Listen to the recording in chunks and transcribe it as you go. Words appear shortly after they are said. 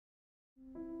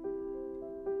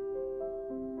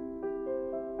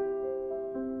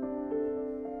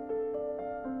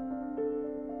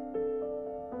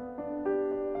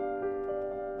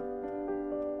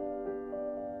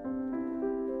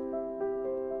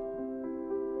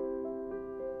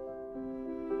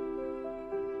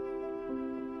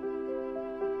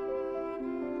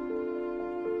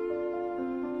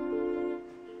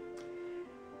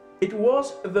It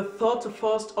was the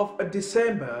 31st of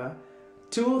December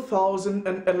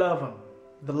 2011,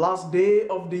 the last day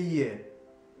of the year.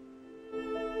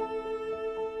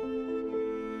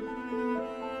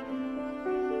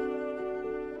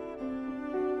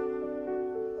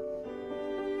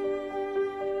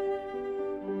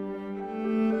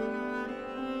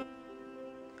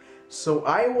 So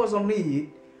I was on it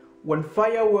when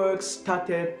fireworks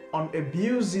started on a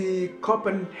busy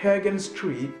Copenhagen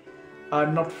street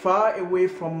not far away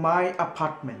from my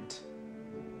apartment.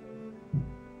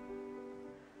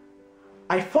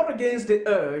 I fought against the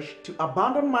urge to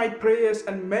abandon my prayers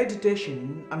and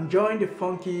meditation and join the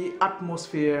funky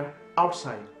atmosphere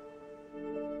outside.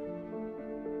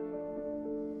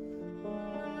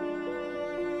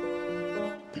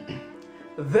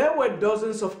 There were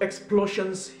dozens of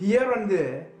explosions here and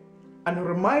there and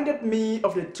reminded me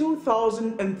of the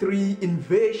 2003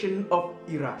 invasion of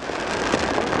Iraq.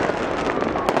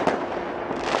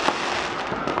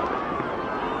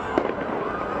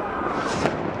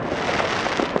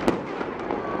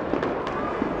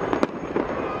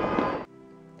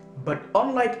 But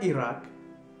unlike Iraq,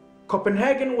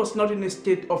 Copenhagen was not in a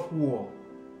state of war.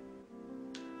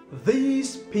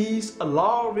 These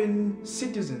peace-loving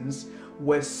citizens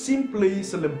were simply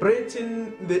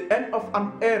celebrating the end of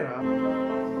an era.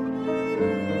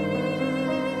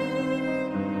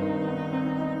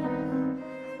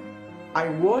 I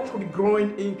watched with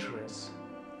growing interest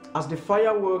as the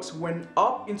fireworks went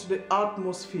up into the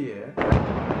atmosphere.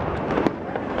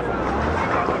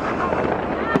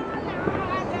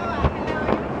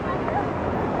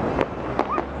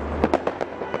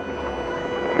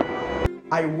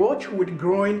 I watched with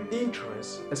growing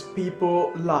interest as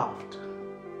people laughed,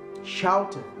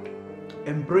 shouted,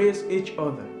 embraced each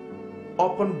other,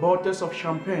 opened bottles of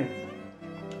champagne.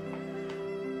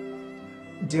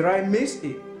 Did I miss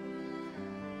it?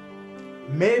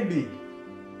 Maybe,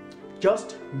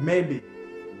 just maybe.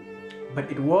 But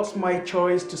it was my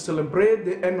choice to celebrate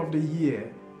the end of the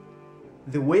year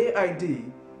the way I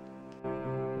did.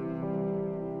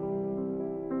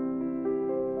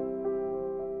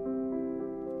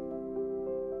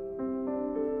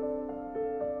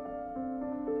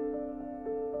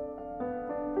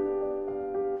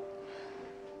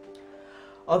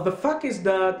 The fact is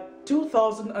that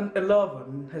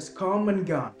 2011 has come and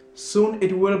gone. Soon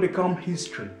it will become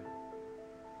history,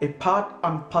 a part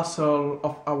and parcel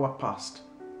of our past.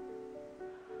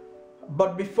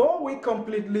 But before we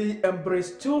completely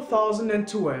embrace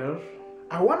 2012,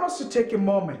 I want us to take a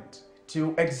moment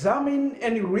to examine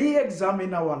and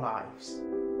re-examine our lives.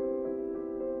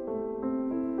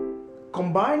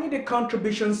 Combining the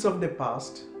contributions of the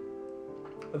past,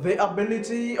 the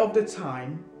ability of the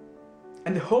time,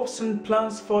 and the hopes and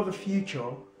plans for the future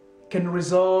can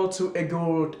result to a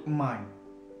gold mine.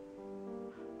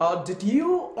 Did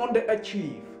you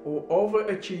underachieve or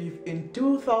overachieve in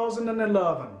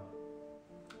 2011?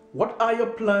 What are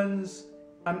your plans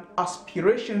and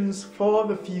aspirations for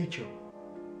the future?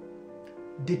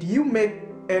 Did you make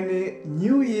any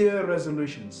New Year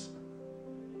resolutions?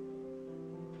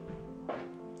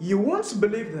 You won't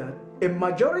believe that a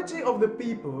majority of the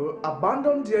people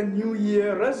abandon their New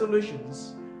Year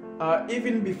resolutions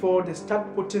even before they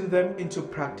start putting them into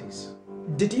practice.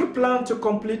 Did you plan to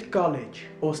complete college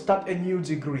or start a new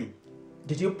degree?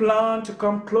 Did you plan to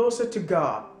come closer to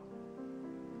God,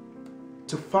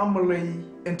 to family,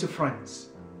 and to friends?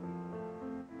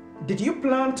 Did you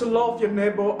plan to love your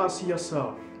neighbor as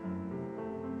yourself?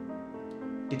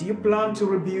 Did you plan to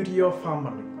rebuild your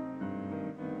family?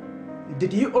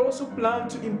 Did you also plan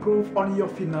to improve on your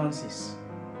finances?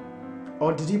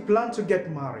 Or did you plan to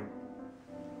get married?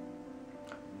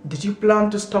 Did you plan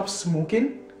to stop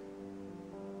smoking?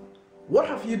 What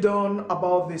have you done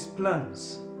about these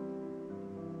plans?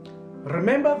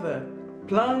 Remember that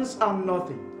plans are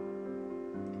nothing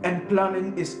and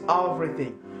planning is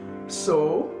everything.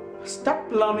 So start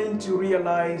planning to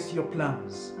realize your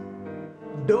plans.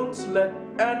 Don't let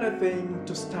anything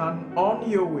to stand on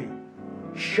your way.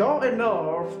 Sure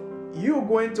enough, you're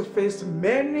going to face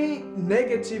many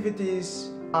negativities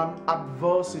and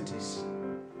adversities.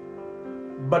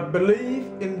 But believe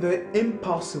in the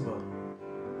impossible.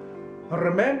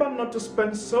 Remember not to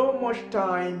spend so much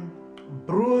time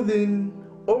brooding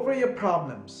over your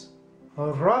problems.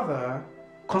 Rather,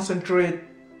 concentrate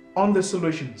on the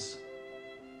solutions.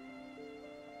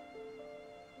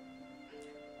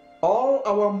 All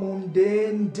our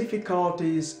mundane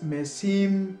difficulties may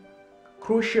seem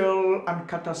crucial and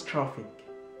catastrophic,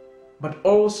 but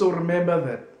also remember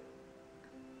that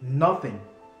nothing,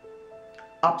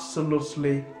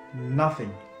 absolutely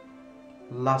nothing,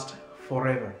 lasts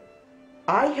forever.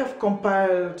 I have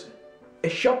compiled a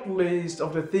short list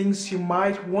of the things you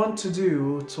might want to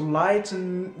do to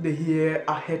lighten the year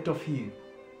ahead of you.